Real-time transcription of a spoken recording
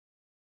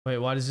Wait,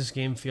 why does this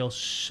game feel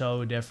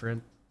so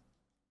different?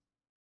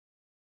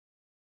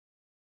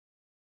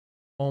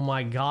 Oh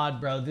my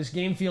god, bro. This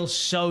game feels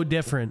so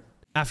different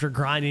after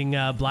grinding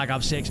Black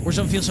Ops 6.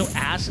 Warzone feels so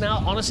ass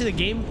now. Honestly,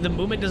 the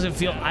movement doesn't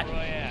feel...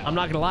 I'm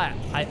not gonna lie.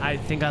 I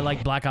think I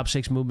like Black Ops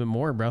 6 movement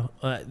more, bro.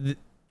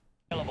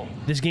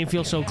 This game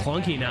feels so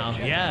clunky now.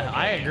 Yeah,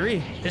 I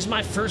agree. This is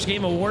my first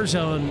game of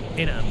Warzone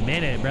in a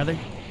minute, brother.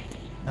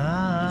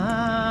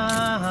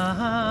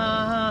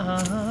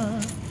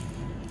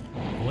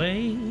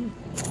 Wait.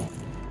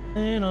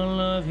 I don't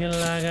love you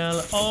like I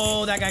love...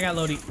 Oh, that guy got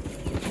loaded.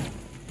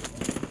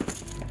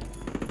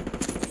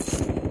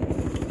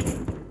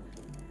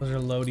 Those are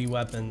loady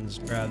weapons,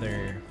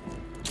 brother.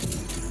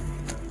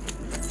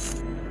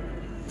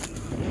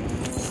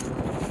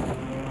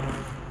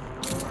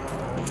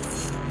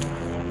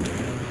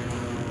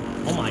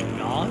 Oh my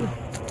god.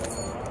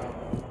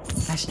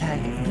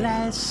 Hashtag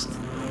blessed.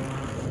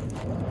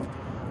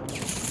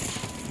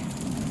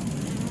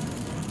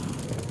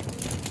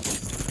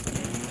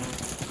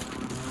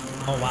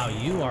 Oh wow,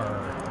 you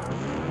are...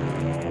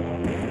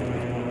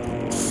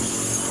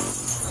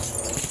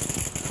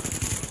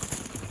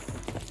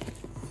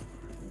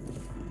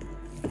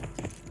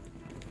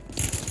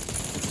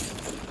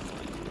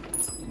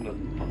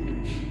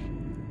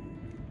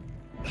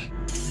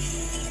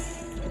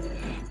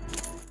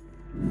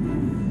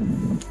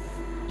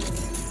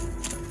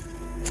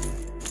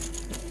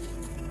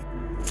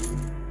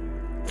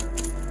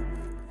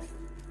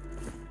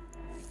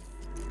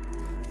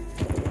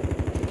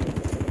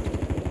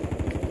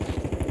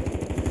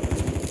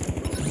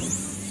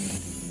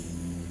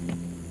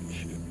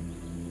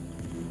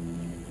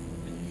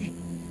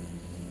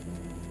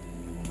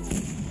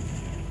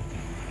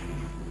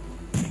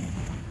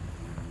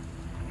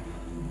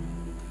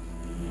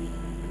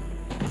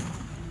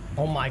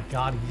 Oh my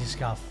god, he just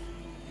got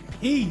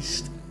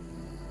pieced.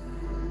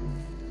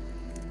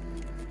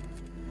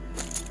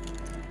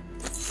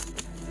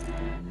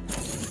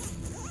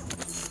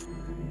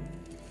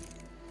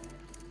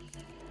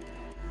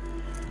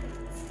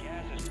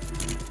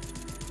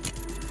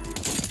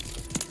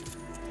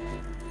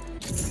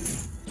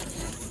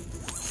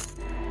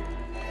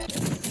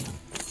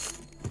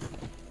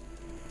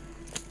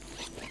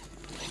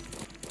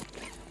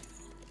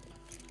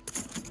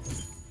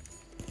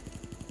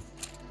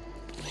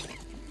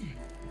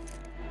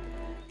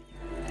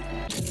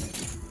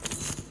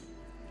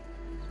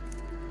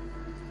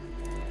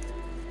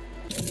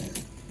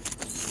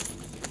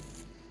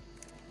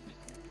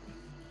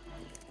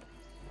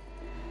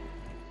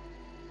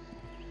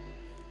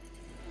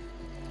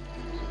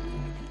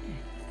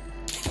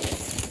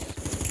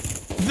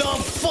 The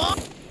fuck?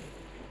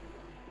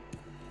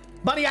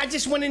 Buddy, I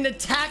just went into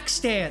attack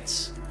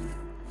stance.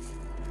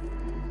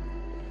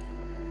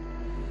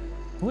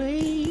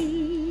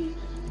 Wait.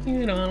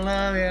 You don't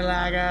love you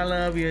like I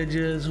love you,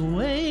 just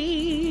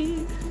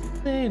wait.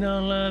 They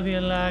don't love you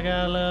like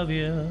I love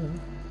you.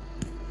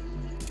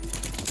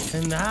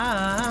 And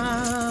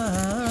I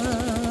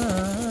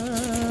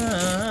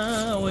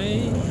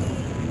wait.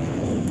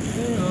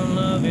 They don't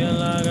love you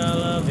like I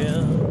love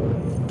you.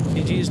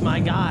 GG's my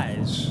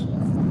guys.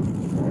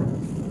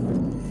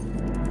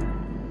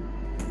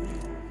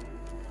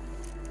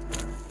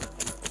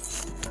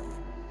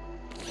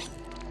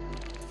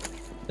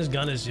 This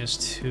gun is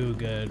just too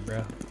good,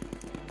 bro.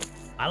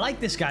 I like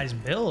this guy's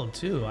build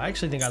too. I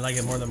actually think I like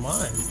it more than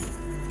mine.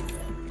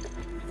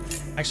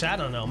 Actually, I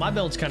don't know. My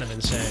build's kind of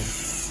insane.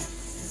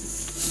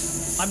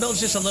 My build's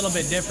just a little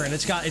bit different.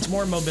 It's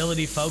more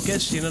mobility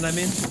focused, you know what I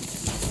mean?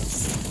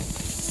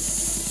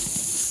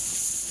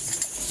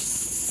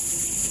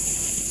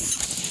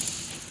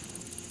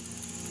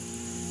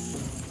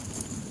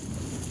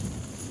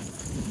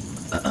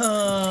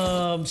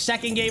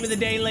 Second game of the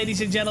day,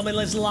 ladies and gentlemen.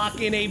 Let's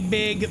lock in a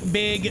big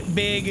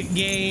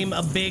game,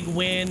 a big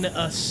win,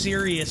 a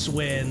serious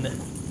win.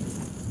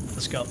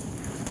 Let's go.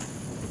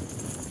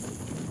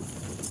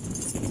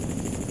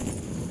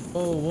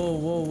 Whoa, whoa,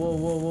 whoa, whoa,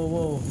 whoa, whoa,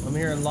 whoa. I'm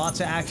hearing lots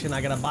of action.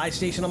 I got a buy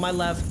station on my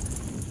left.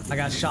 I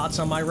got shots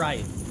on my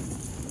right.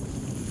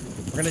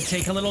 We're gonna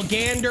take a little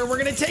gander. We're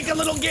gonna take a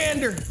little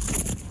gander.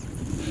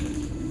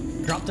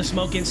 Drop the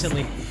smoke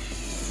instantly.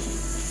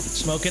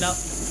 Smoke it up.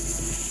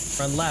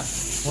 Run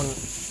left. One.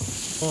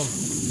 Boom.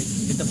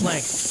 Hit the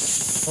flank.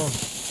 Boom.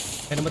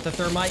 Hit him with the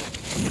thermite.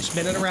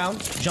 Spin it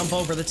around. Jump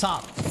over the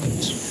top.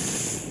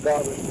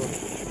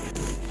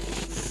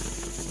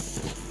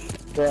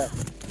 Yeah.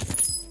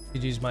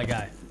 GG's my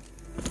guy.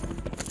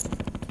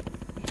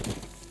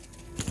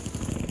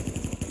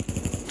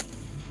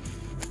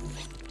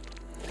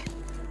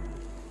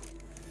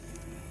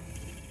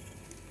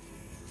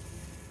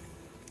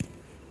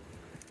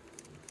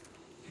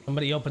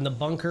 Somebody opened the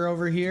bunker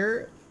over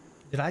here.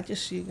 Did I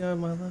just see a guy on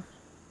my left?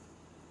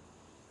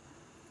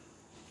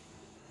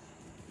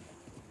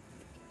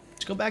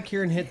 Let's go back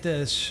here and hit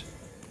this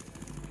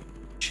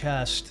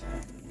chest.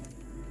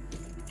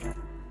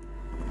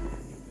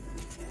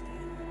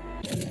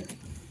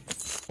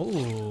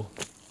 Ooh.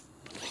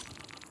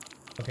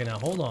 Okay, now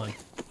hold on.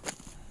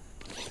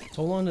 Let's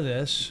hold on to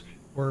this.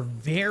 We're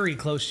very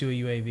close to a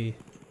UAV.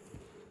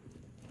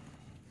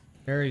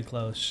 Very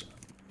close.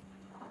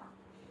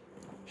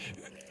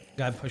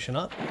 Guy pushing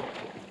up.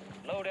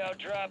 Loadout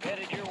drop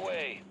headed your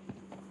way.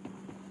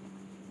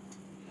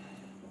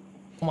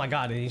 Oh my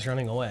god, he's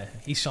running away.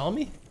 He saw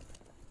me?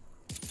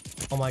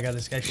 Oh my god,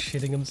 this guy's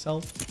shitting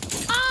himself.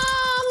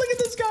 Ah, look at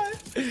this guy.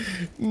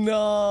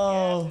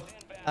 No.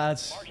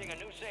 That's...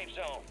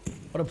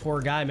 What a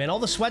poor guy, man. All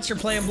the sweats are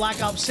playing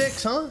Black Ops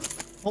 6, huh?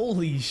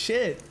 Holy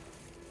shit.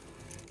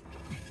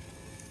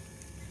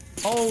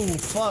 Oh,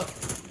 fuck.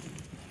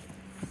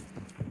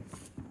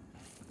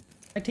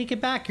 I take it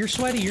back. You're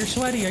sweaty. You're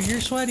sweaty.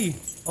 You're sweaty.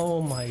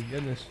 Oh my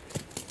goodness.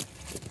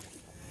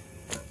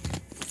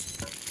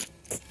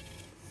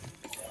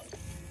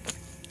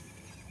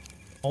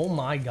 Oh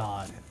my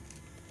god.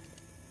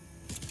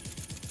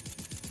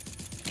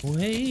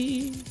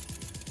 Wait.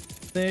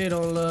 They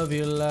don't love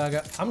you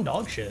like I'm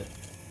dog shit.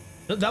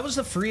 That was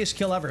the freest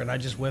kill ever, and I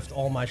just whiffed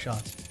all my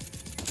shots.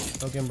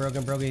 Broken.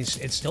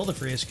 It's still the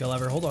freest kill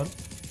ever. Hold on.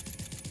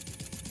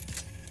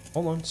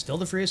 Hold on. Still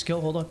the freest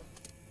kill. Hold on.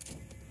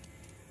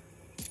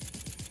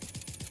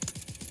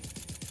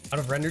 Out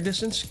of render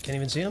distance? Can't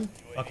even see him?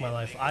 Fuck my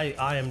life. I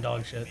am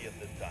dog shit.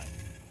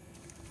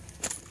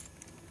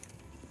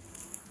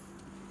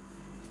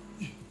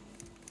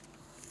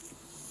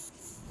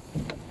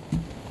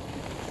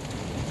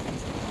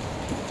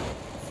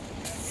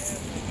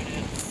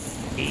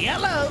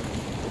 Yellow!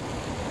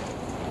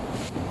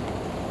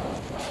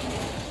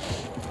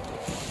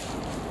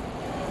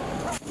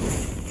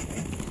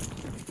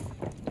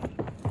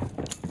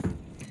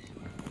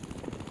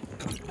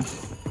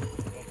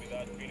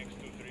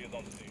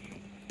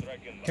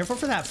 Careful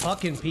for that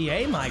fucking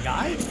PA, my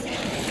guy.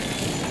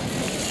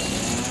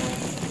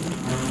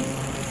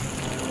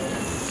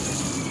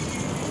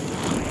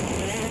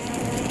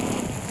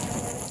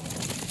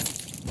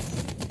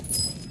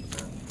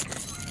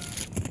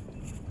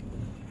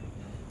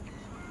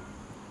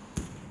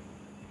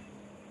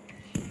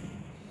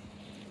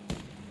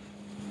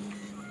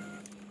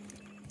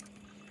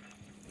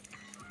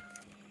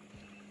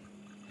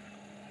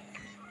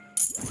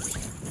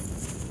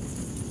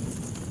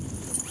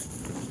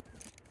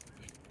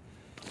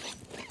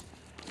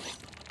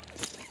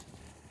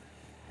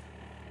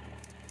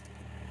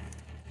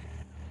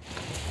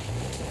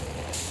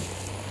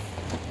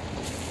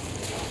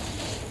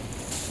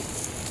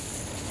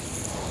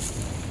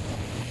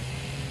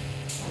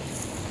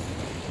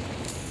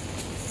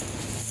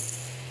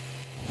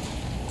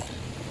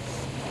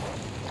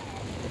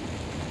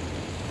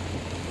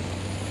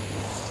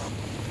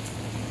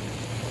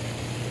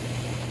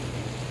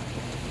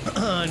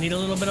 Need a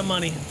little bit of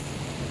money.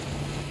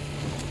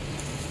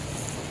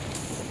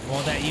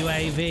 Want that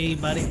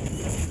UAV, buddy?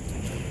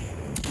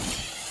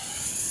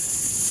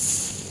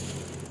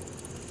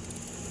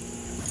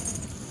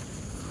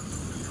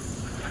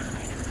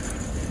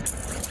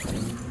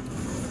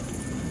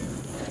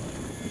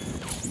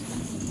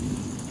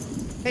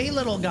 Hey,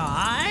 little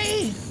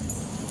guy.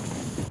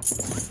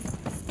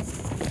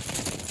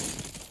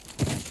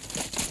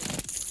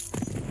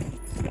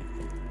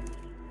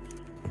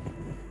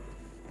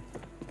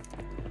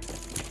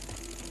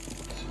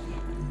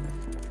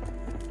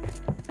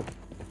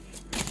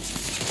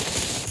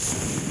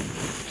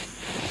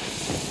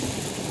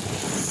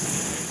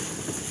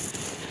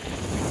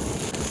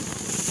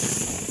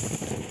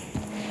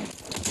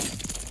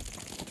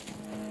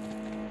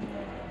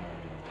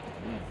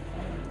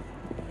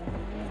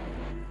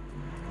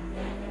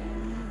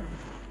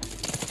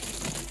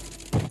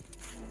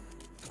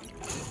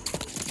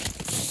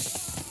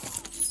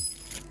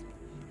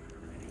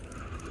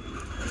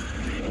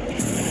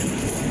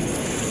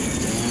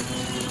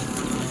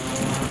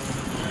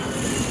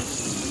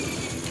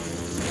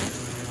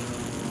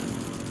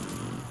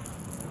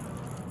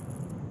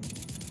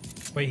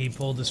 Wait, he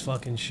pulled his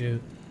fucking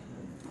chute.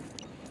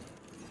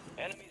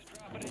 Enemies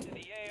dropping into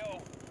the AO.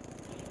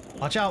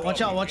 Watch out,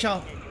 watch out, watch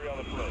out.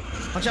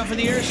 Watch out for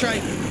the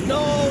airstrike.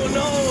 No,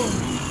 no.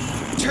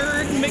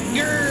 Turd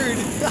McGird.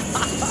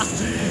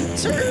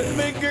 Turd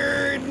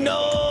McGird,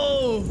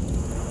 no.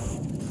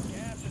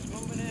 Gas is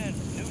moving in.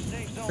 New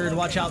safe zone. Turd,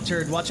 watch out,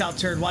 turd. Watch out,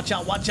 turd. Watch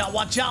out, watch out,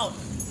 watch out.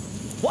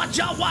 Watch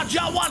out, watch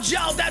out, watch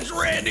out. That's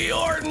Randy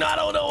Orton. I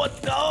don't know what.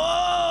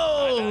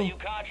 Oh. Value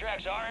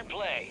contracts are in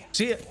play.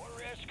 See it.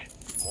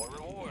 More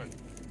reward.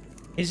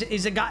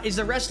 Is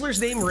the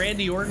wrestler's name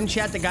Randy Orton,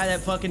 chat? The guy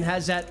that fucking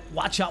has that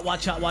watch out,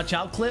 watch out, watch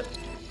out clip?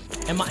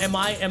 Am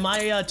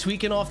I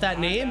tweaking off that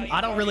name? I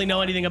don't really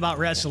know anything about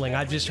wrestling.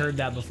 I've just heard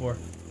that before.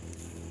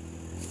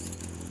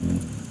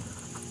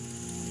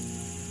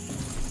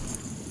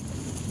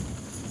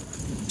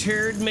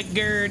 Turd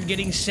McGird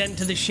getting sent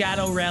to the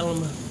Shadow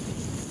Realm.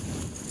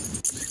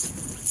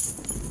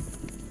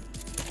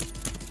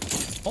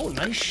 Oh,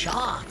 nice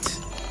shot.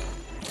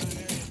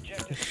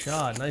 Nice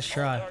shot. Nice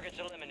try. Targets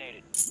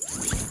eliminated.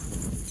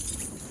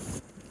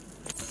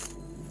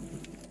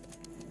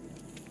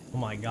 Oh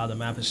my god, the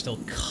map is still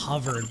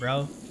covered,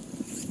 bro.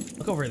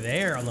 Look over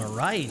there on the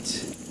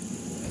right.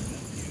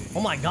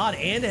 Oh my god,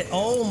 and it.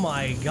 Oh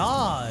my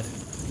god.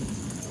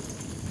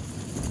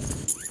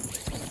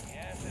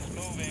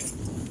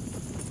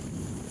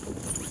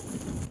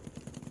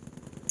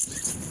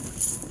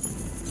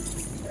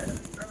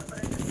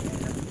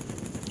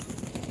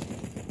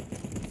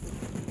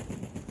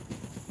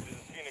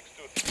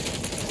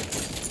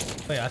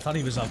 Wait, I thought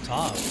he was up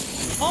top.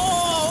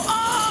 Oh!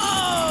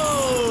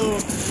 Oh!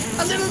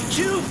 A little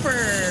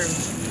twofer!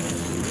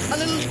 A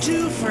little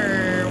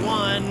twofer,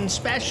 one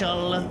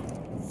special.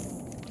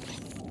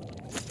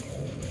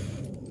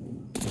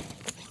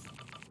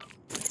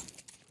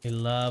 We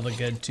love a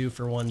good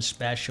 2-for-1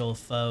 special,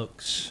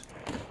 folks.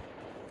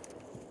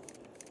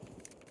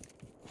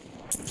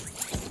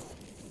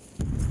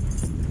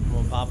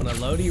 I'm popping a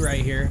loadie right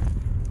here.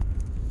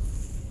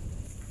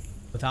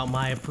 Without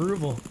my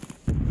approval.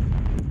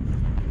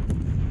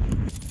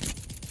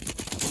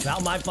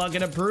 Without my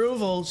fucking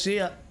approval. See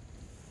ya.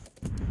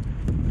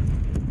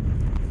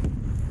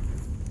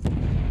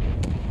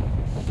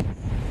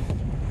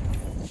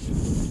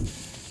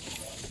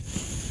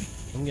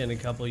 I'm getting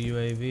a couple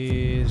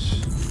UAVs.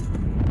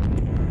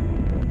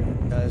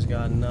 Guys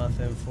got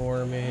nothing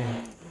for me.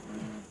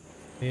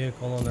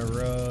 Vehicle on the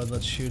road.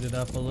 Let's shoot it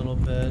up a little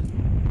bit.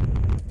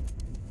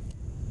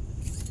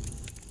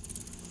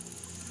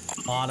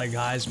 A lot of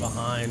guys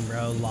behind,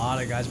 bro. A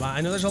lot of guys behind.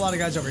 I know there's a lot of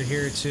guys over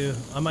here, too.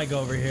 I might go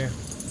over here.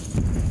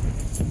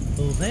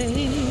 Oh,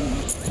 they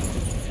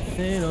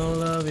don't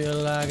love you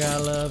like I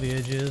love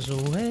you. Just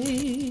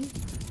wait.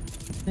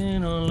 They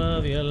don't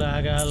love you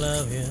like I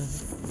love you.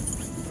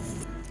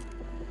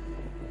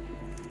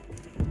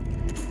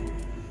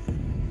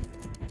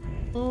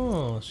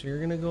 Oh, so you're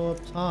gonna go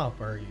up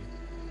top, are you?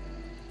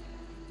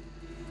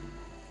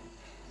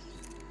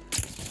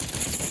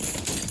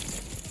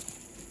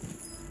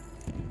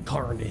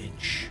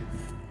 Carnage.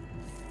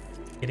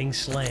 Getting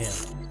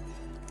slammed.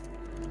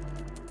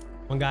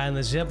 One guy on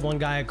the zip, one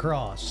guy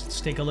across.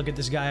 Let's take a look at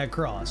this guy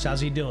across. How's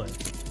he doing?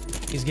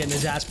 He's getting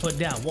his ass put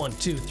down. 1,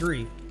 2,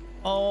 3.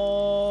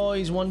 Oh,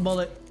 he's one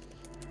bullet.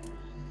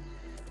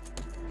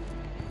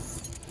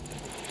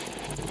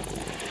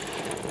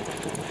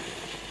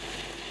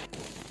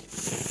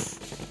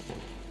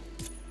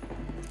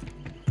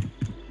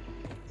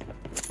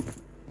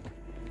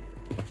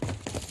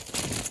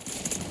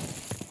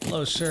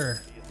 Hello,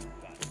 sir.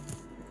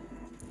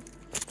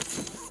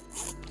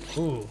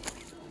 Ooh.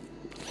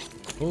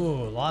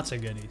 Ooh, lots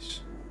of goodies.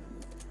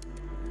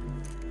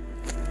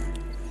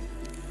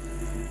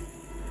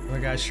 Another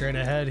guy straight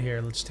ahead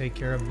here. Let's take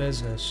care of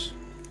business.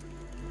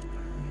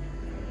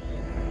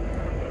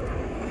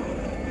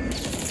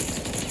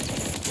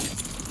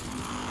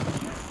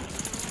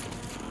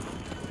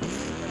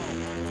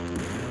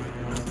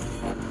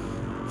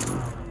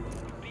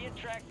 Being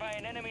tracked by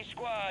an enemy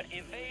squad.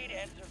 Evade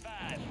and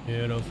survive.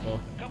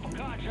 Beautiful. A couple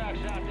contracts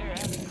out there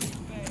have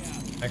increased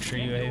payout. Extra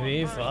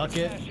UAV, fuck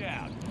it. Cash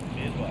out.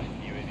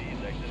 UAV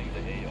is exiting the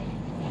AO.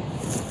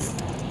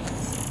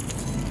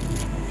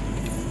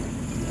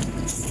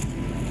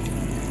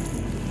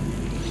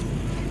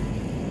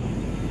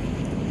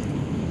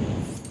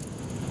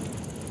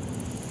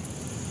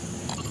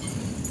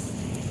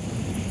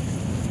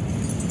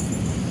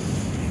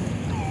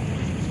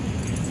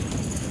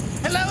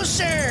 Hello,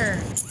 sir.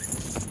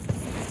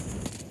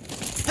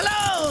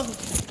 Hello.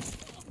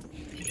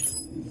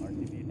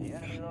 The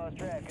enemy lost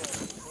track of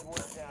it. Good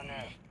work down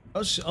there. That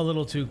was a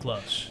little too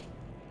close.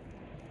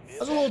 That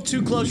was a little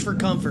too close for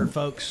comfort,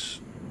 folks.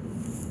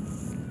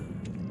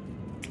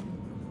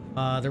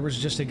 There was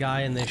just a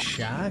guy in this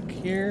shack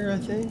here, I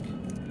think.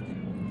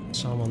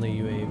 Saw him on the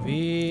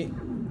UAV.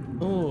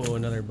 Oh,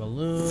 another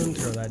balloon.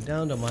 Throw that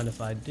down. Don't mind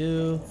if I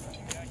do.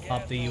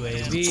 Pop the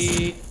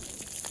UAV.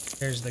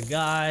 There's the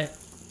guy.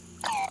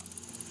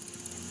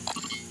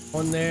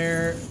 One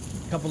there.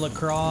 Couple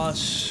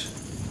across.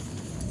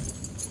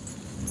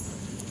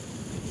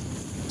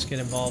 Let's get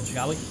involved,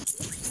 shall we?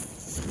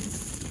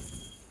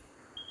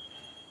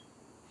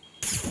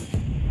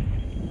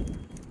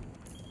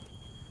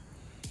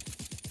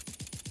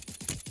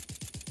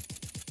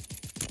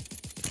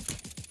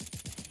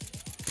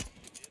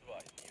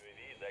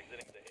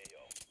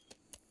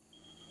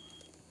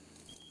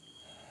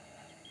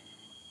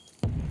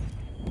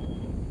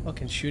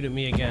 Fucking shoot at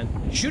me again.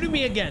 Shoot at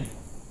me again!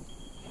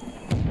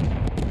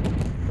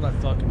 What I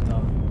fucking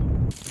thought.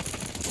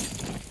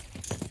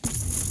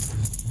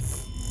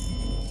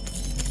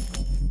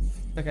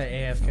 That guy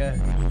AFK.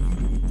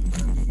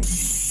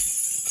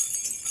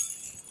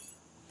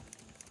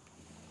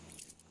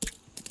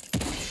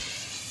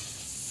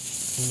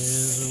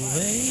 There's a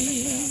way.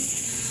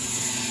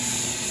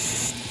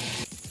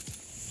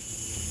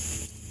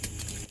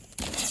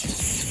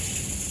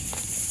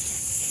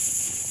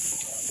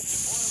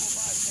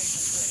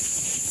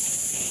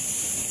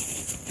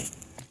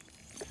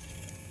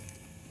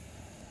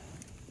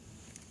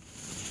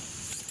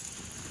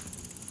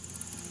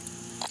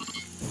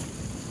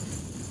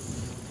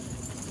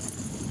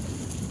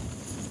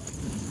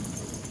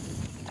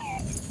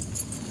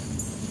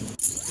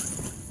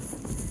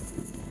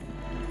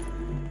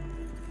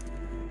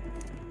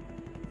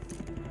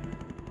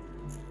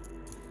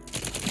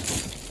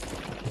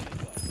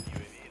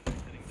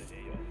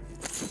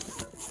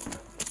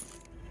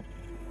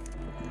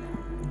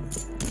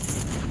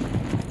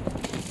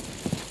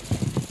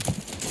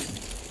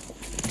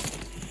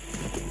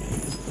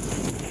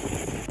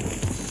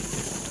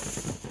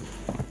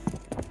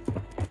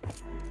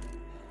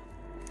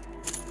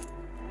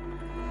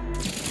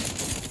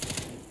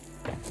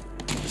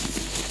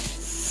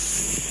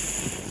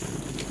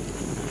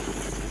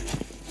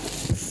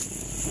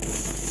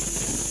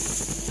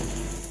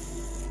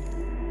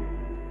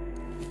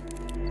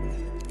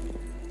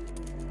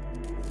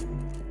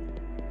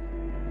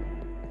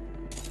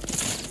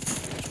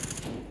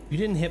 You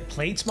didn't hit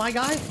plates, my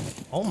guy?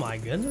 Oh my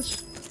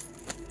goodness.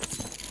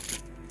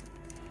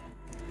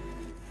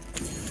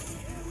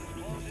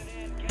 Closing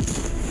in. Get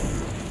no one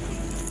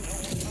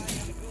fighting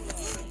in the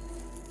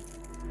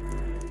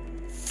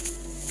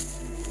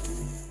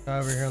gulag.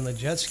 Over here on the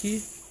jet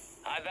ski.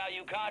 High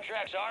value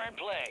contracts are in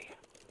play.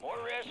 More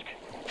risk,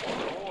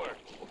 more reward.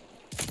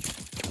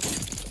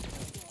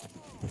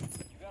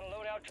 You got a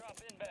loadout drop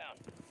inbound.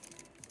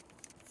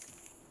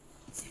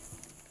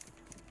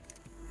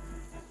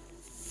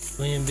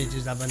 Twin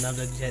bitches up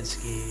another jet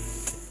ski.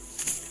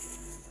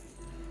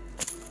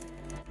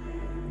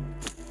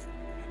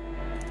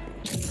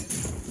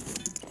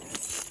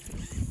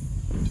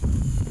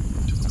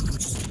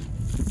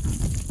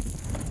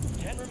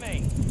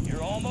 Remain.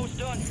 You're almost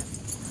done.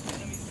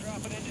 Enemies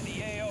dropping into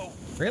the AO.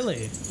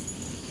 Really?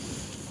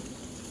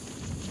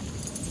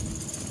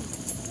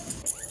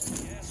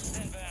 Gas is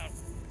inbound.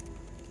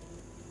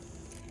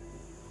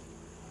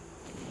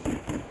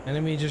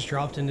 Enemy just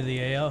dropped into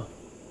the AO.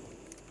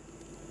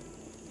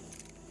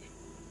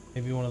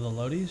 Maybe one of the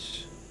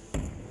loadies?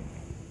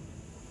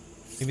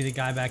 Maybe the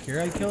guy back here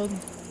I killed?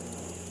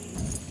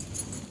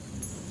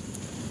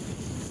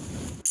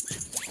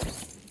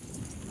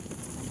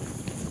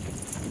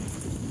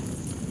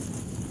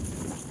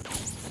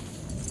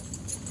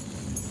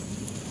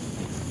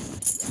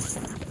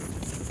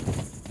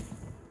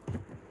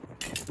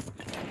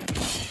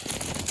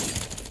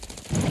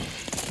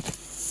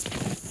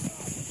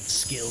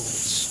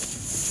 Skills.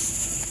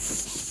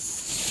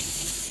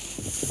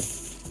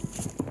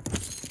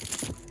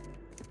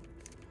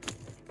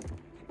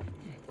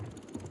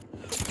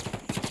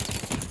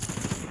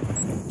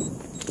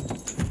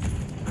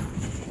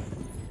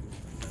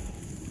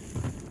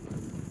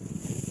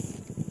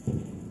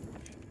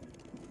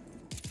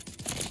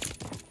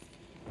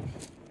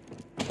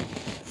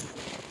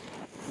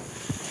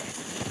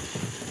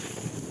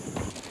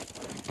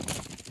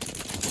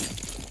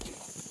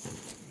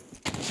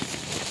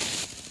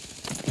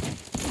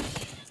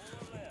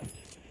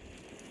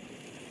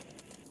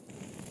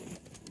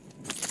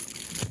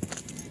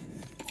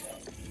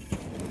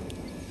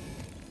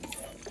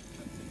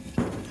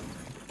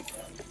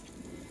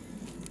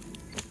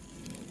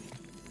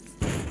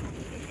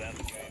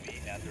 Advanced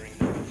UAV entering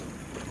the room.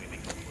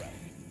 Sweeping from ground.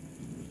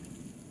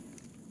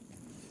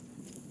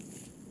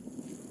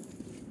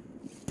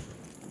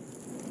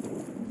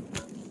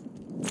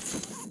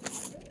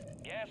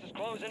 Gas is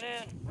closing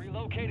in.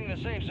 Relocating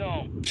the safe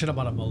zone. Should have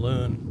bought a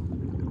balloon.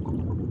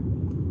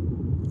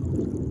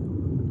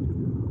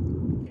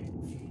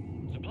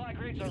 Supply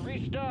crates are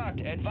restocked.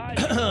 Advise.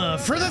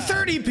 For the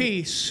 30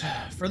 piece.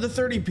 For the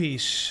 30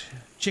 piece.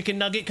 Chicken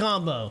nugget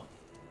combo.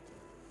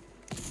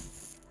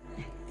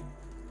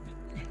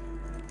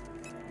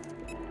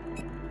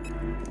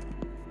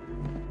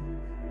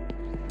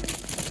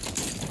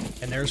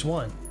 And there's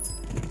one.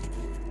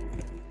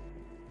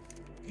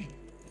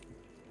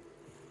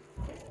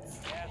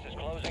 Gas is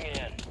closing in.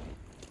 Advanced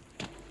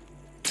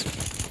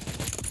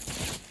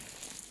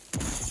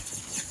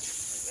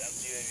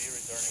UAV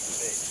returning to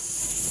base.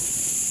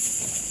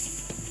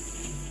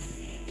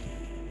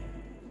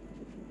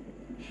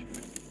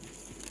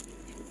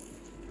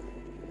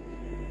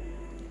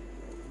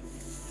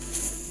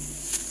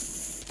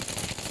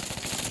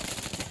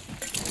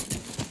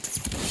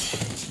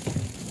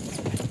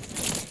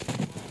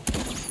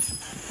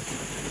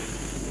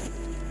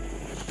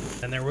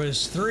 And there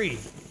was 3.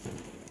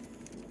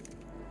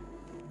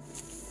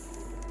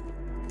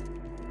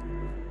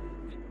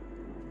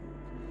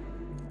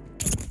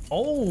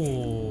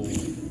 Oh.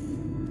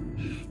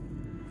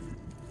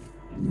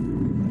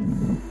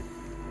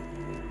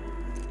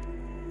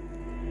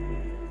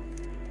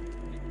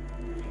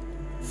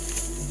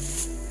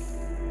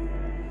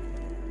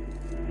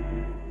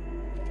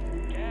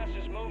 Gas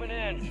is moving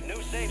in.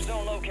 New safe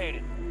zone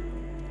located.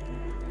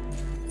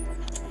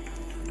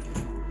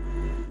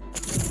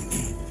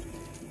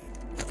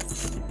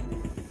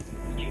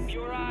 Keep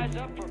your eyes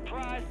up for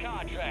prize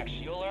contracts.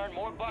 You'll earn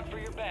more buck for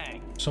your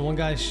bang. So one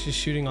guy's just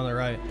shooting on the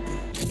right.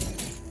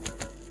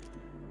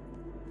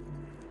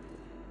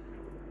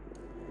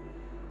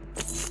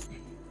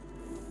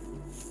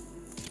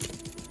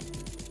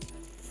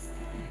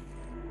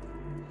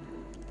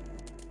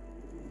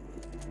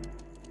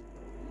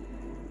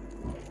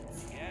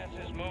 Gas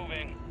is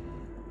moving.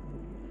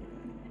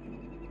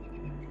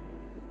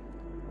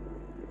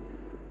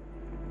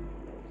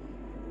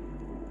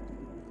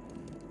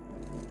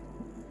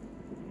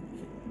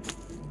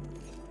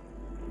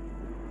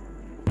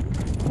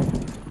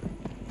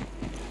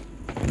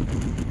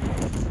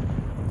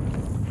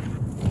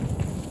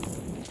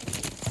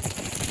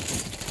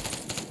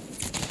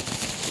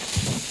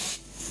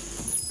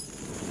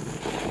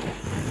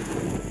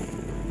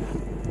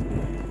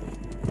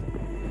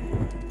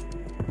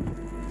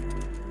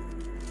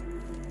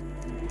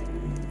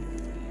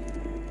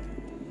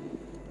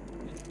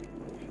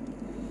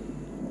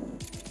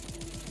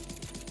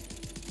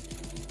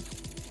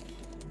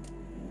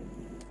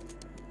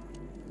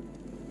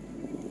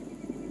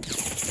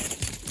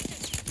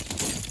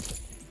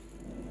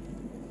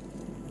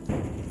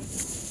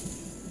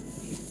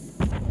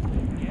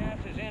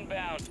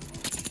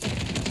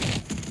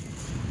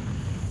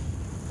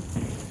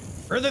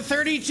 For the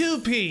 32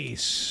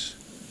 piece.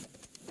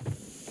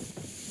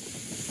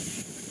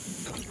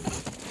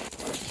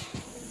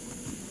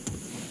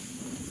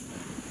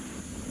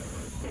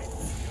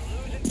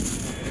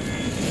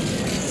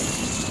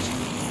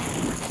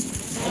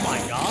 Oh my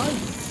god.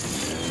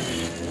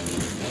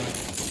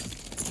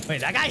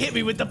 Wait, that guy hit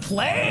me with the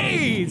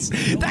plays.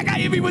 That guy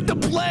hit me with the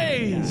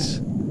plays.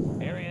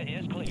 Area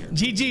is clear.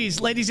 GG's,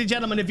 ladies and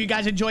gentlemen, if you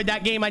guys enjoyed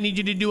that game, I need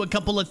you to do a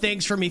couple of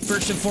things for me.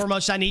 First and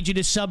foremost, I need you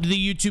to sub to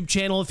the YouTube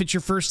channel if it's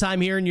your first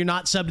time here and you're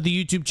not subbed to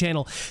the YouTube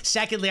channel.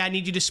 Secondly, I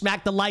need you to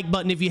smack the like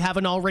button if you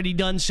haven't already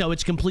done so.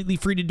 It's completely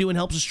free to do and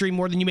helps the stream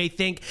more than you may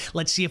think.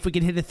 Let's see if we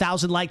can hit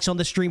 1,000 likes on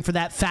the stream for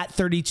that fat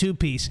 32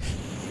 piece.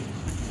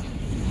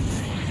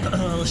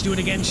 Let's do it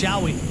again,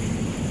 shall we?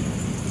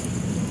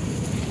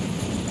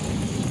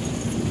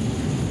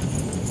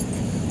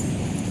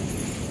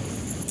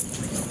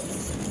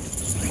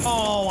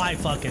 Oh, I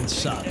fucking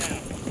suck.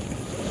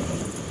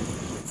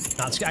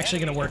 No, it's actually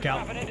gonna work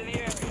out. Dropping into the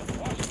area.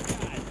 Watch the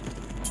skies.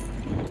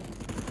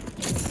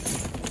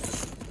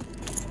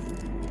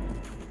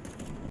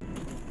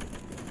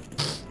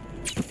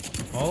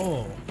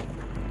 Oh.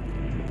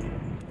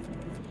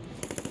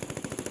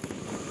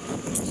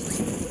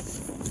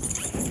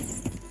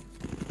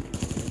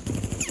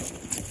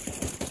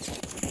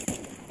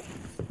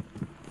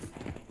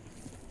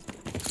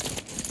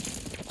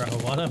 Bro,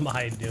 what am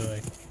I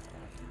doing?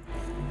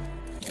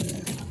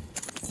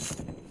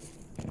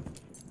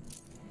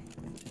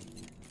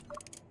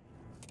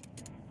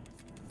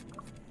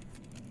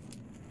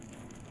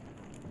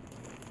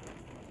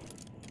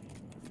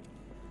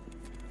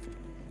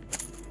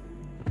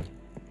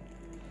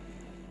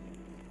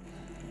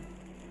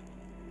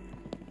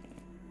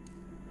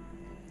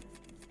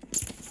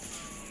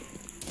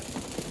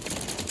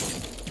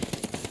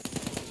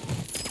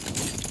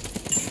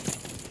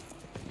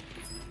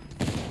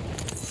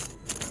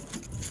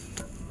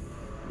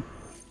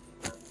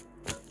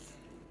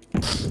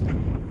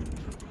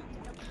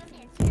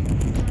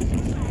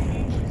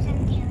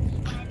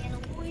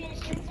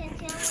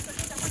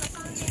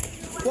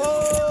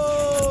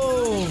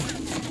 Whoa!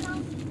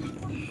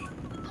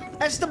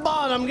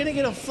 Esteban, I'm gonna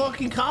get a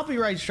fucking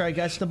copyright strike,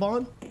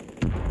 Esteban.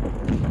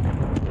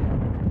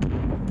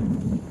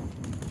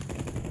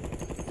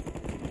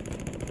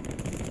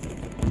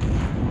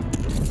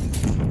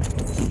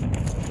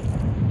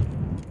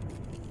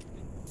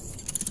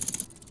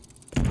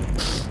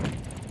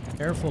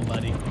 Careful,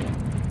 buddy.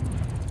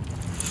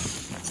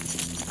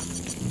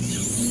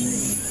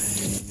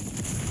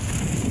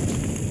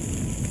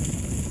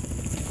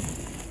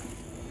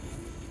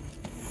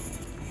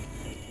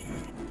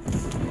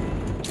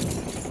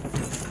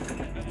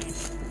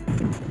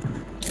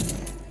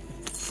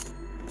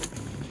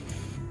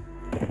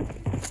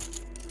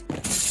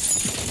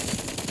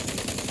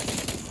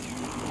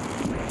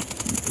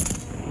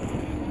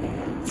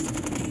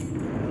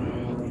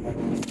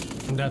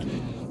 I'm dead.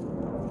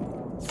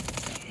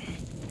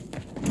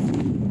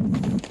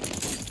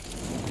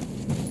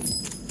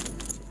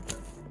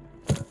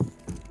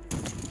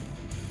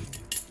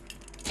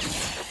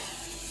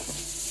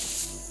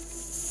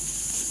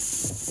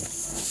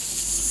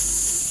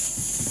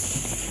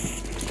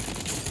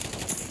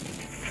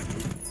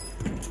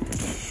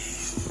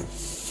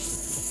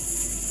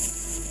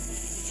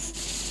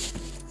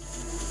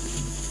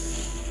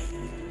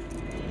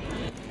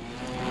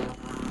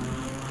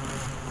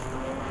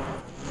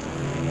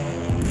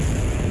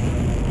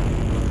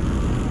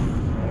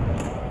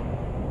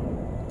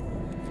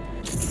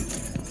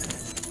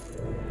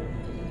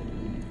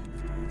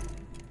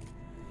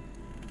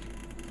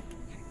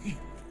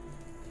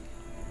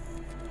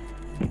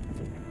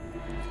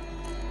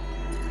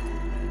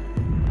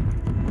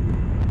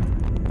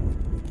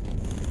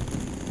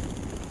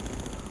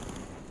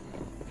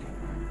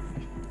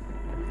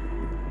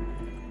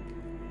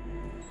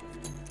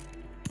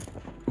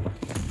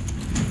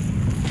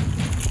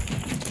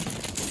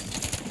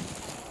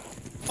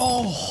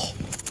 Oh!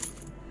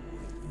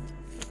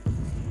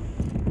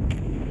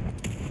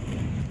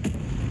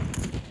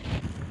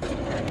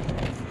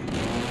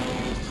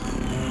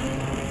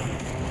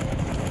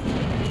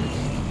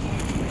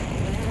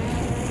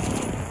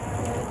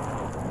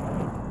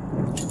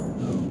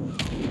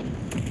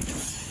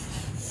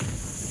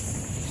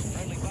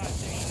 Friendly fire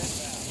station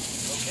inbound.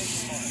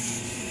 Location marked.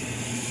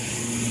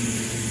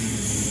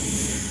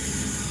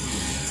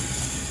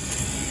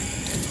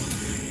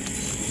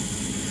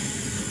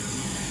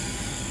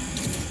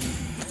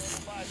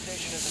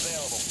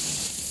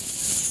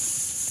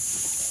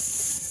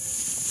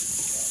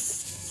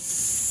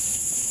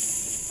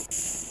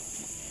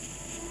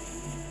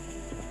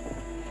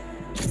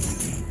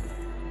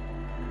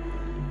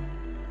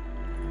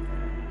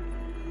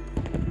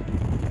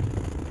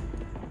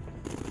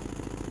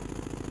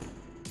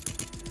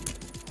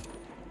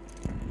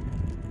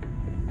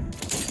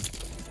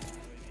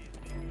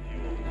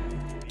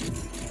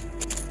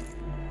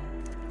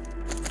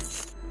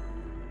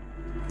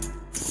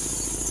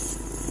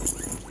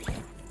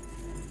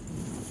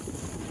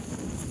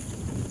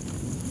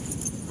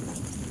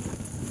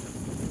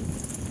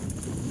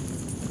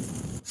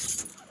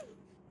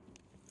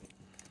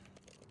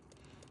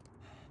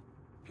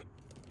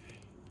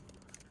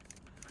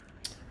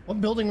 What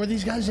building were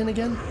these guys in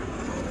again?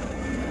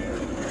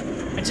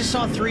 I just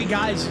saw 3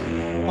 guys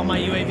on my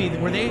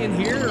UAV. Were they in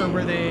here or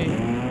were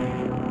they...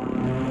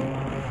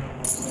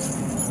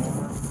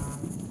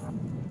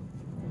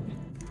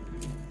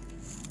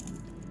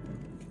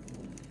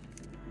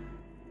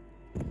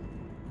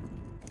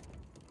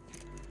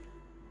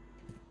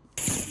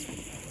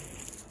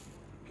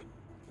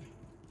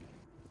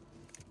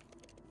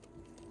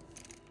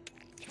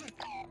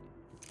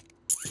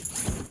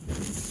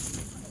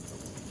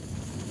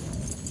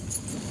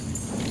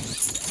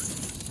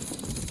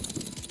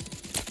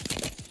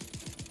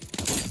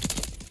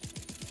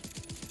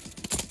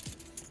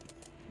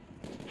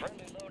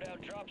 Friendly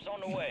loadout drops on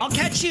the way. I'll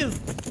catch you!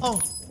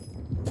 Oh.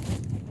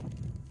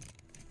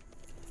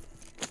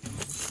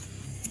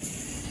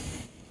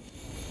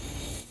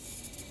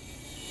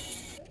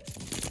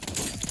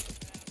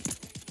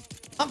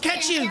 I'll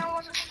catch you!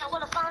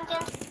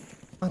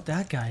 Not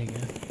that guy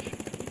again.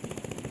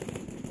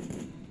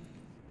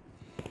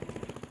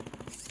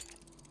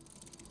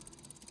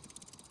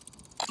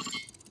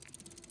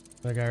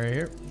 That guy right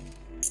here.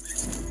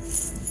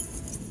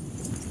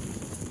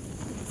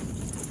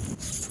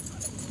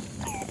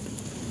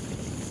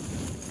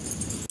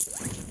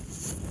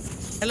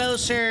 Hello,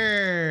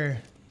 sir.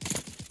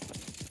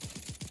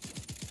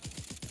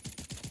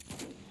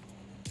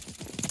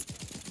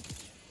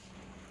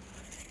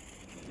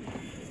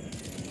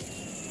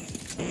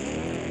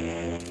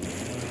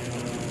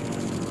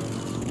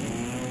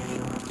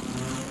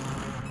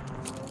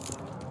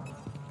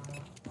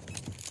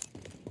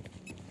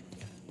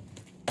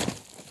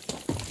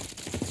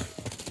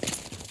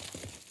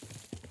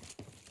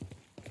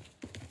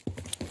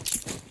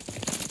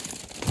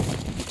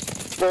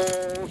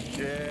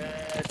 Bullshit.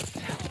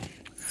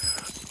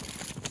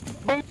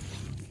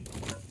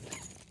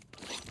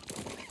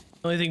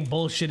 The only thing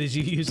bullshit is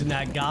you using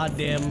that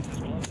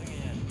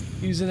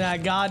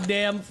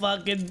goddamn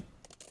fucking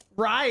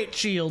riot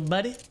shield,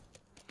 buddy.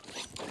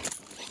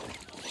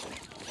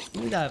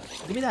 Give me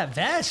that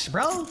vest,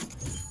 bro.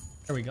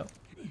 There we go.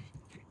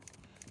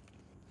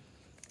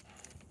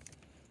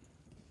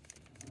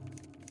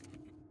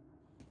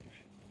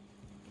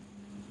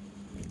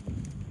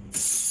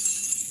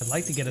 I'd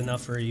like to get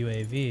enough for a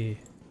UAV.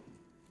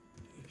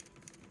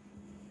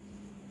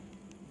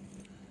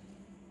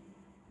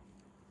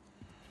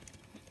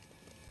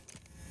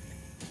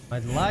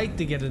 I'd like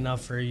to get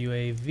enough for a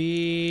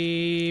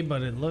UAV,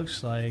 but it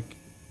looks like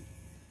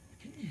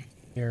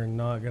you're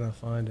not gonna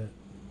find it.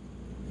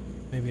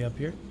 Maybe up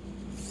here?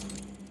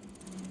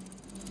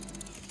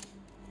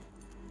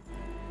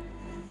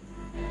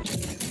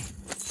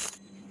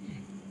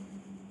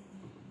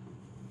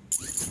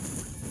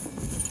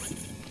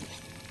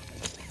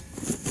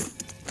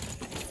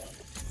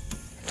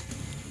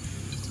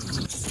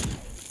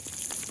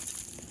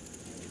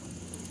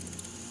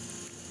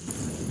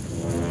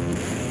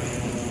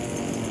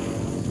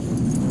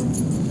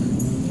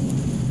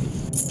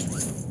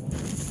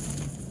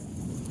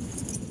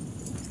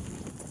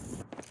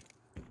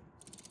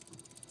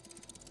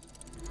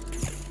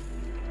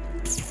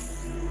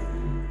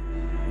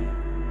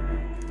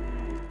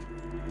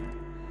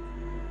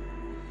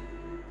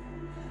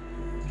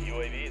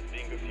 UAV is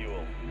being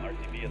refueled.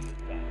 RTB at this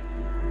time.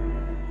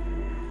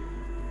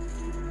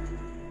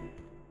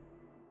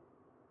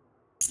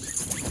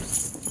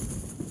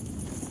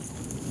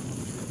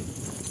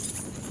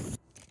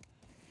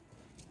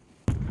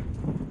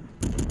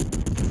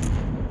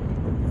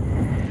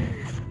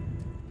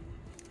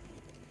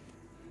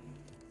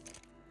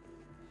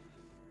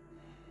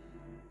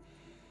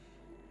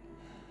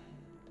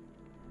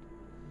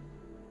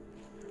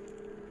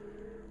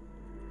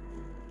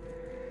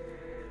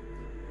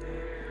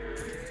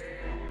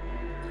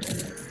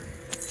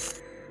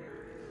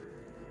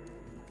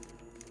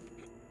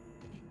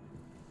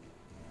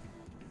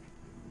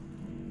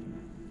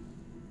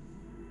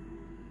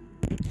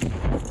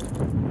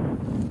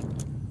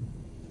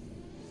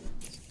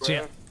 See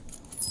ya.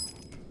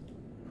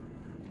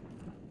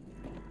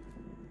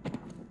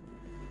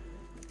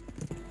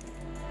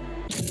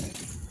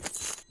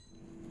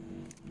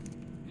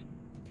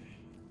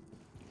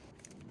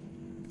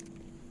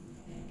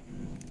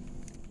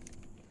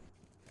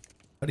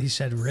 But he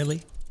said,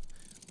 really?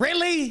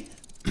 Really?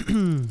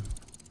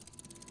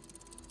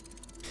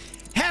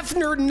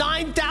 Hefner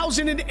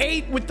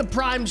 9008 with the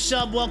Prime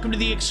sub. Welcome to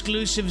the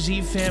exclusive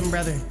Z fam,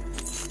 brother.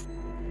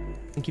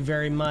 Thank you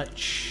very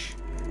much.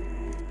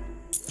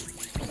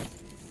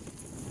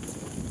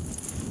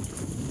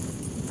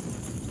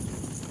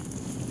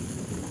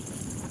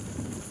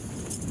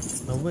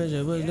 I wish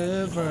it was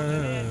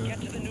different.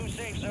 Get to the new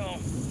safe zone.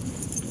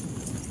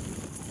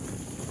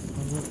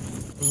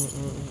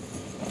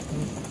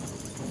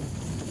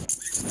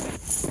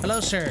 Hello,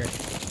 sir.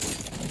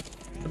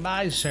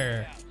 Goodbye,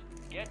 sir.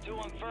 Get to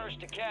him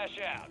first to cash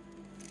out.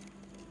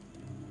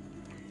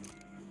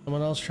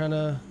 Someone else trying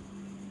to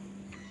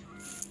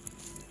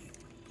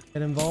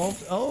get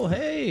involved? Oh,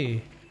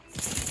 hey.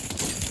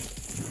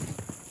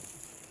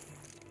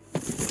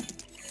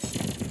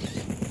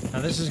 Now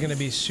Now this is going to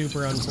be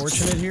super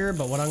unfortunate here,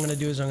 but what I'm going to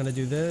do is I'm going to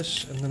do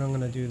this, and then I'm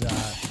going to do that,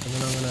 and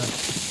then I'm going to...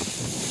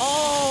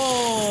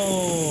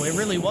 Oh! It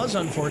really was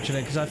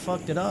unfortunate because I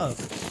fucked it up.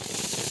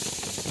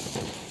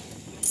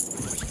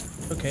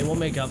 Okay, we'll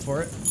make up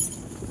for it.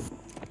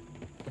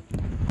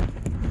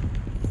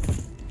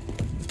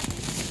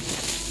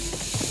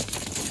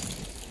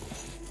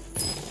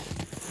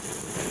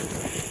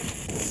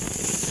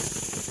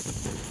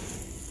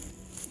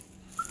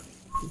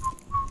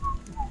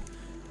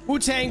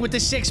 Wu-Tang with the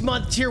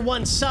 6-month tier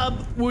 1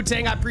 sub.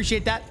 Wu-Tang, I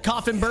appreciate that.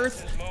 Coffin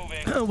Birth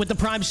with the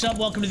prime sub.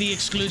 Welcome to the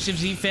exclusive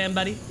Z-Fam,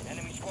 buddy.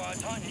 Enemy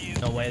squad's hunting you.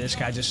 No way, this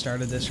guy just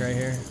started this right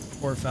here.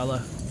 Poor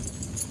fella.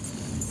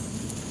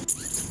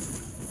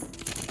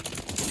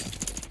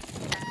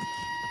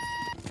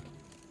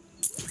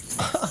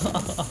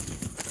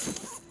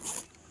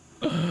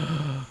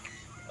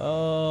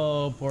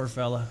 Oh, poor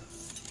fella.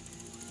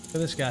 Look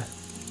at this guy.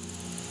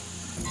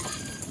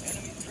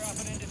 Enemies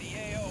dropping into the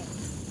AO.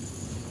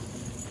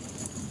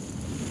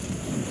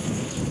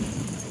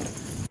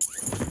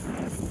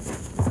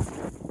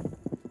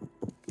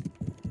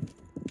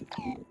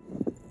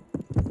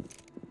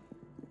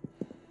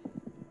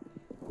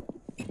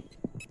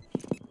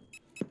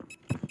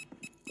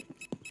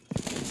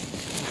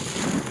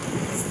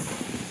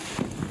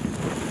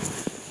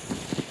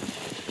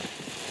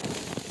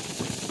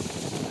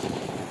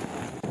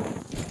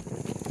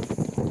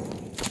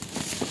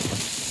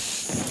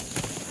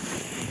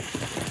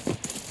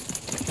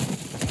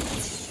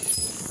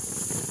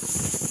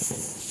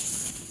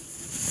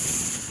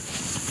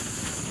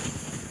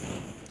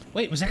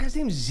 Wait, was that guy's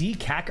name Z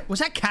Kakarot? Was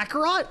that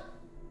Kakarot?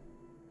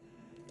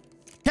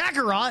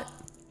 Kakarot?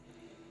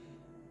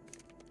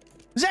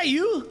 Is that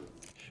you?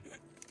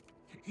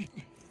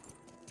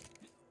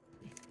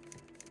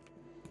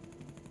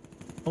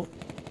 Oh.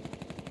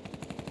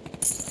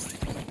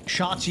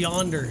 Shots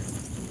yonder.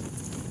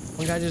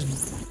 One guy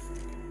just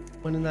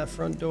went in that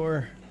front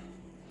door.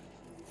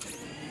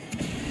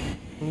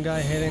 One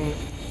guy hitting.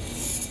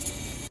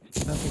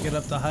 Have to get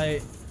up the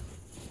height.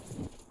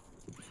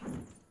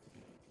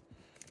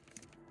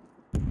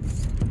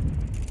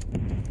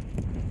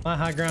 My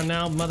high ground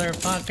now,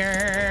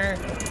 motherfucker!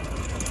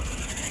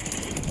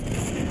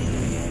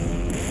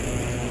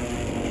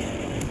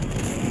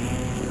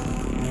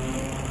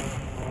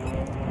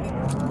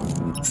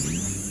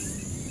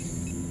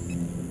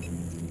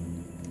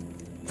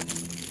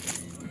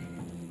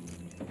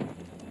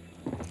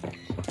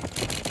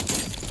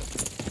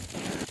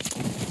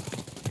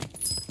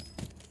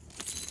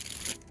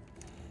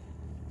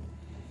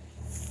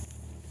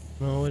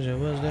 No, it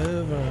was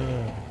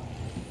never.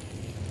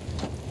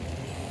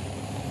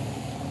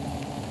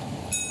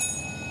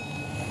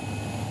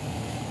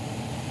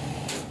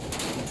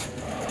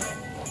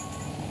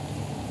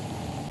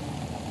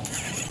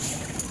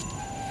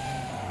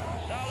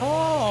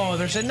 Oh,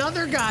 there's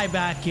another guy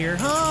back here,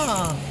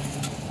 huh?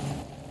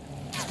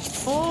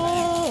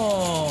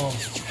 Oh.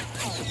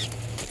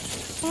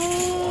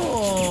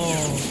 Oh.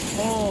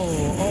 Oh.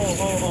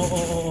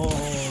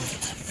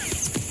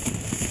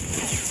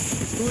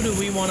 Who do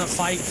we want to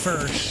fight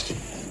first?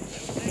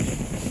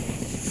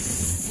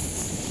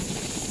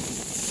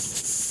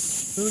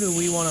 Who do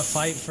we want to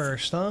fight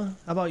first, huh?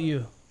 How about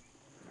you?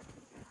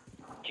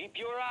 Keep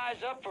your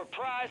eyes up for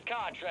prize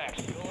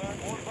contracts. You'll earn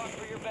more buck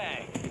for your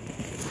bang.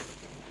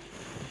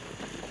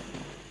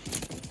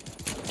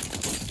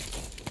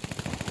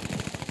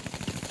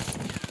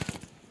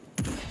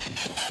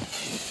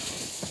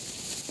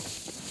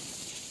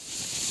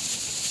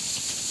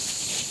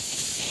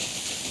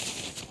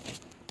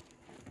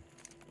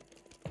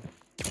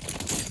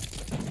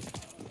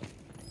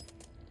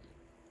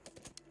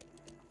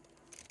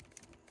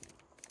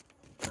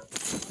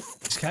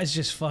 This guy's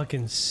just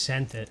fucking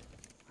sent it.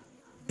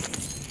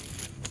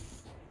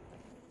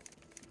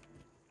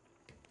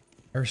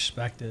 I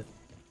respect it.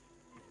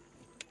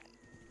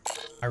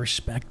 I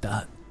respect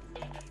that.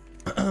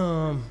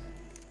 A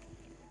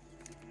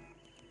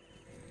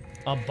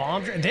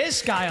bomb.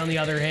 This guy, on the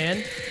other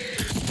hand,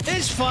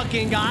 this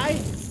fucking guy.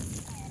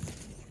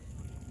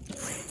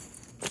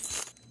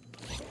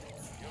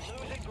 You're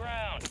losing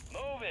ground.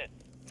 Move it.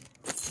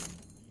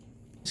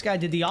 This guy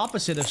did the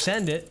opposite of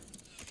send it.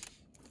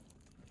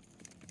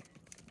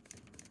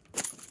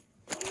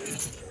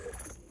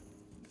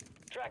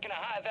 Tracking a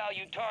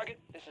high-value target.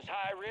 This is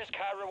high risk,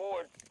 high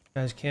reward.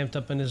 Guy's camped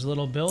up in his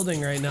little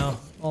building right now,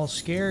 all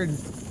scared.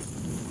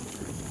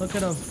 Look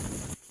at him.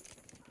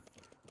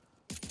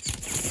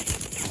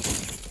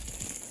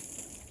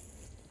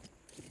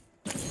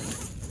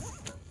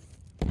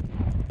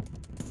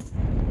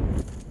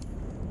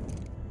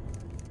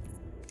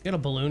 Get a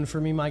balloon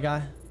for me, my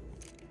guy.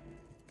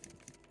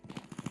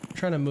 I'm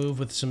trying to move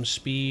with some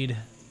speed.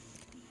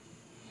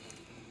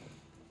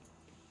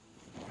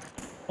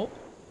 Oh.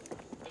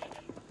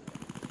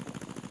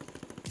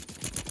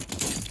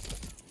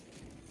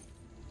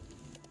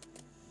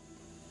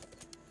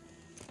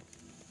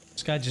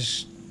 This guy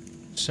just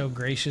so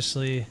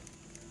graciously.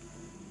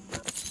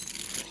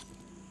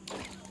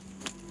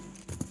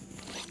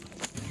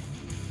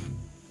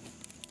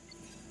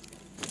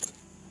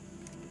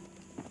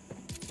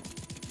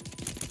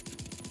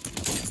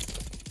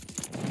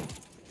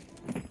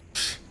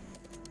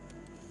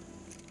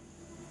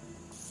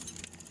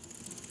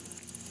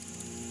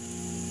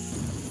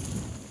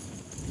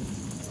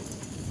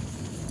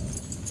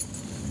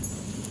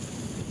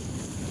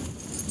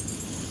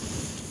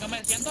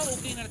 me siento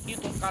Buki en el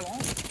quinto escalón.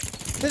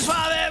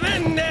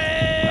 ¡Suavemente!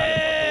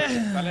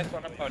 Dale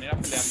zona para venir a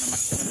pelearme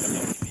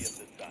máximamente.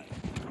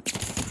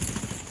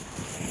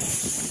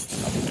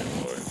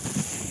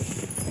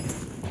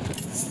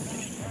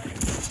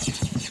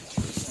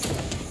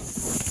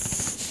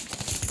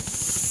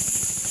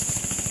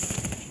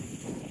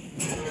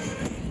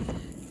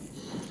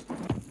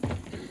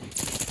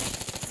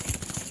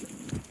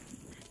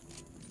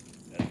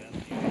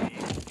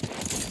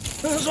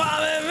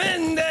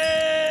 ¡Suavemente!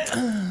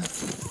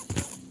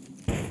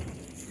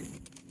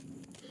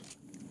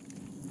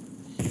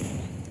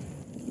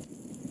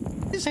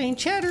 This ain't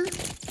cheddar.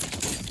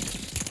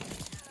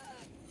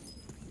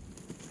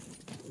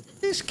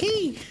 This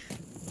quiche.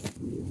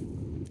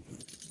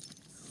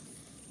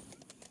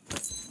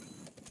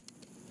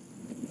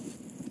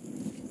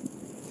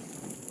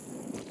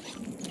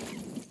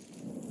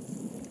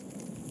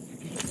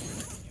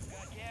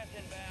 Gas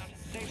inbound.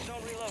 Safe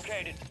zone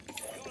relocated.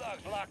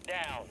 Gulag's locked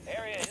down.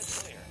 Area is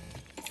clear.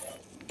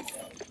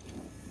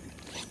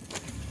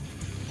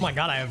 Oh my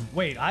god,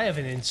 I have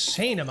an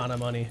insane amount of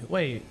money.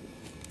 Wait.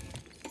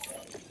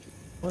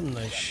 What in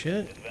the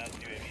shit? Advanced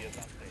UAV is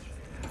on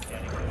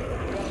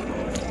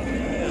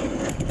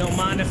station. Don't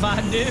mind if I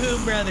do,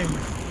 brother.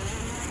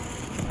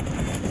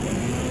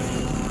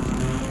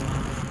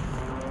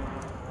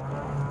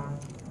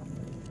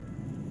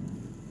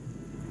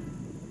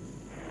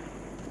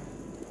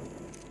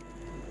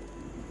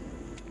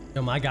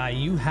 Yo, my guy,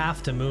 you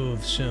have to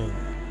move soon.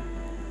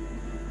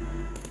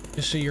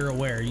 Just so you're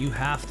aware, you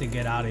have to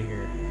get out of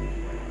here.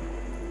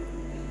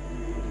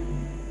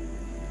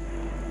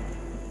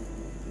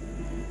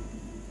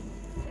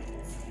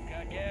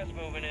 Got gas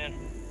moving in.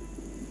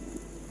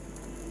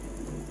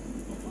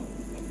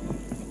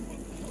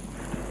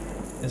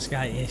 This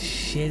guy is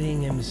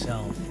shitting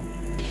himself.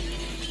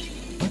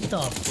 What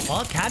the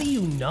fuck? How do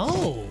you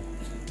know?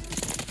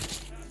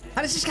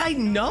 How does this guy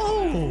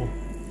know?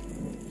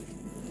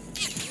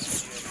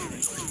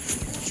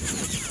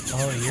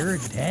 Oh, you're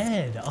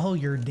dead. Oh,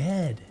 you're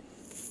dead.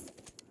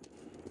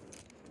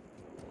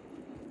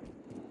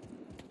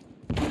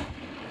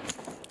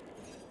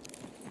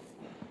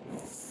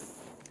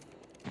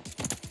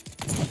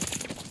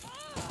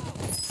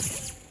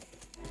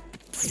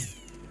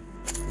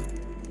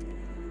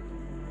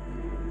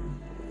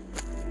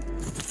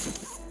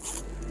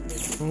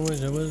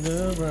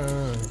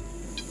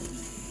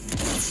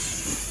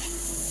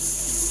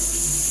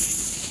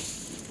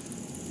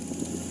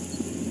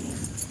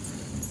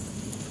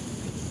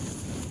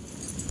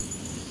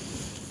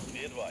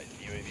 Be advised,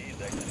 UAV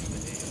is exiting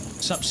the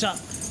AO. Sup, sup.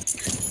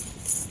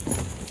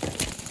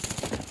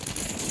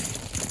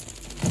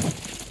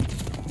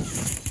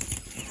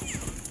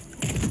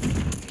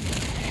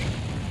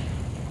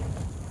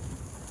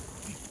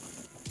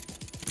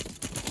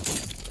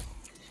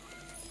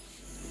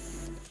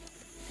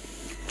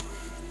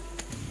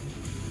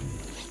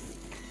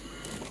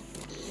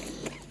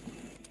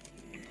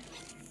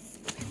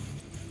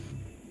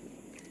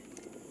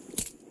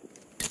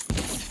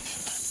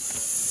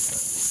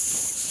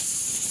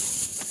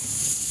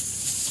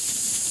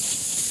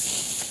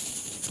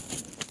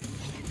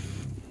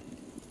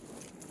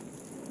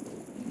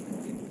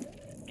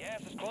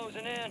 Gas is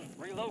closing in.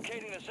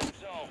 Relocating the safe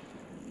zone.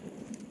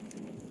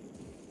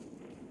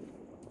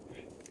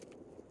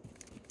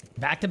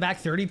 Back-to-back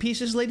 30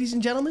 pieces, ladies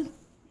and gentlemen?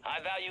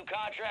 High value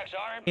contracts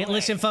are in Hey, play.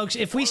 listen, folks,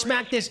 if we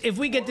smack this, if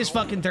we get this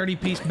fucking 30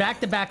 piece,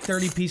 back-to-back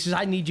 30 pieces,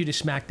 I need you to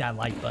smack that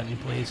like button,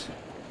 please.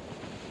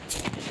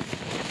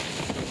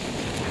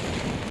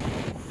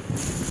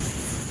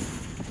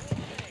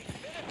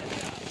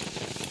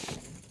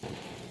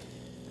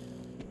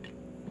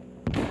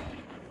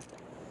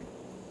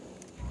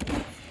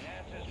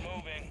 Gas is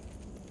moving.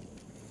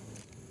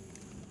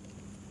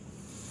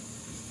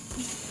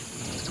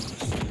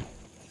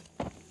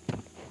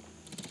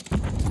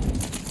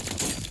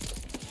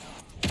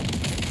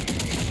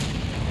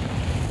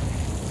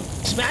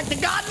 Smack the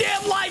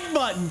goddamn like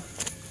button!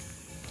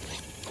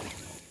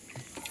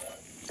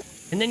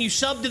 And then you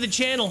sub to the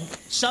channel,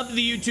 sub to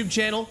the YouTube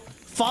channel,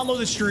 follow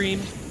the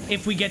stream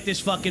if we get this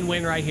fucking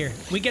win right here.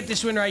 We get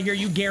this win right here,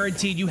 you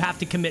guaranteed you have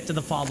to commit to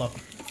the follow.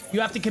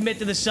 You have to commit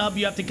to the sub,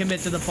 you have to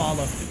commit to the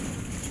follow.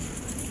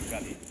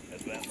 Copy.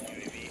 Advanced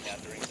UAV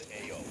entering the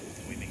AO.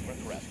 Sweeping for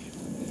threat.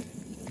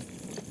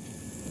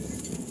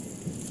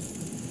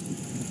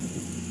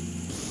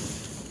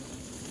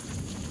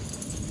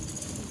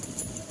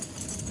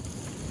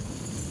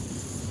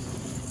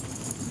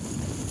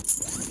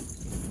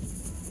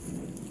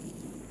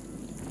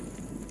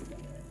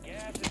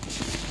 Gas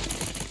is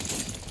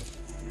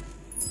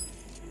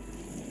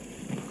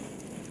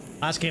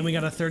Last game we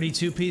got a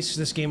 32 piece,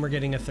 this game we're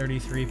getting a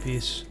 33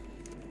 piece.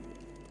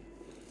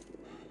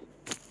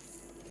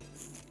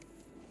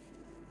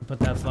 Put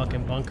that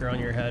fucking bunker on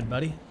your head,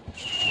 buddy.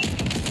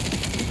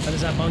 How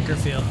does that bunker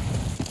feel?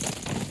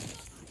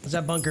 How does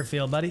that bunker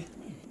feel, buddy?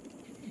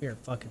 We are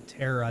fucking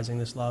terrorizing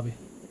this lobby.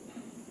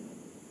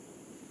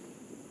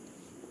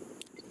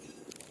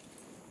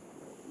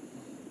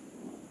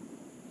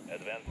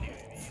 Advanced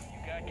UAV.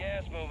 You got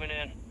gas moving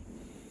in.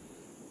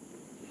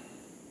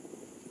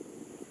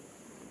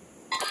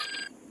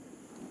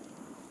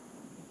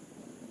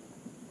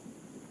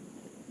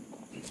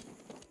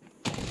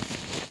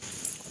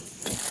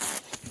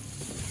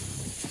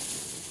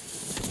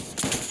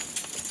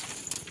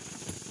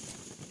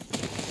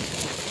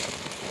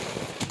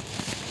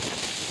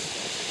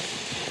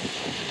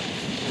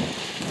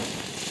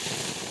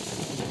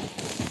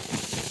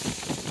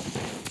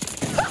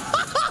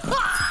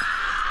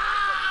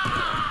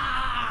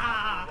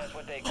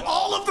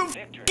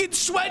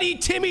 sweaty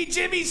Timmy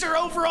Jimmies are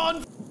over on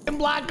f***ing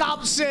Black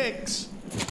Ops 6.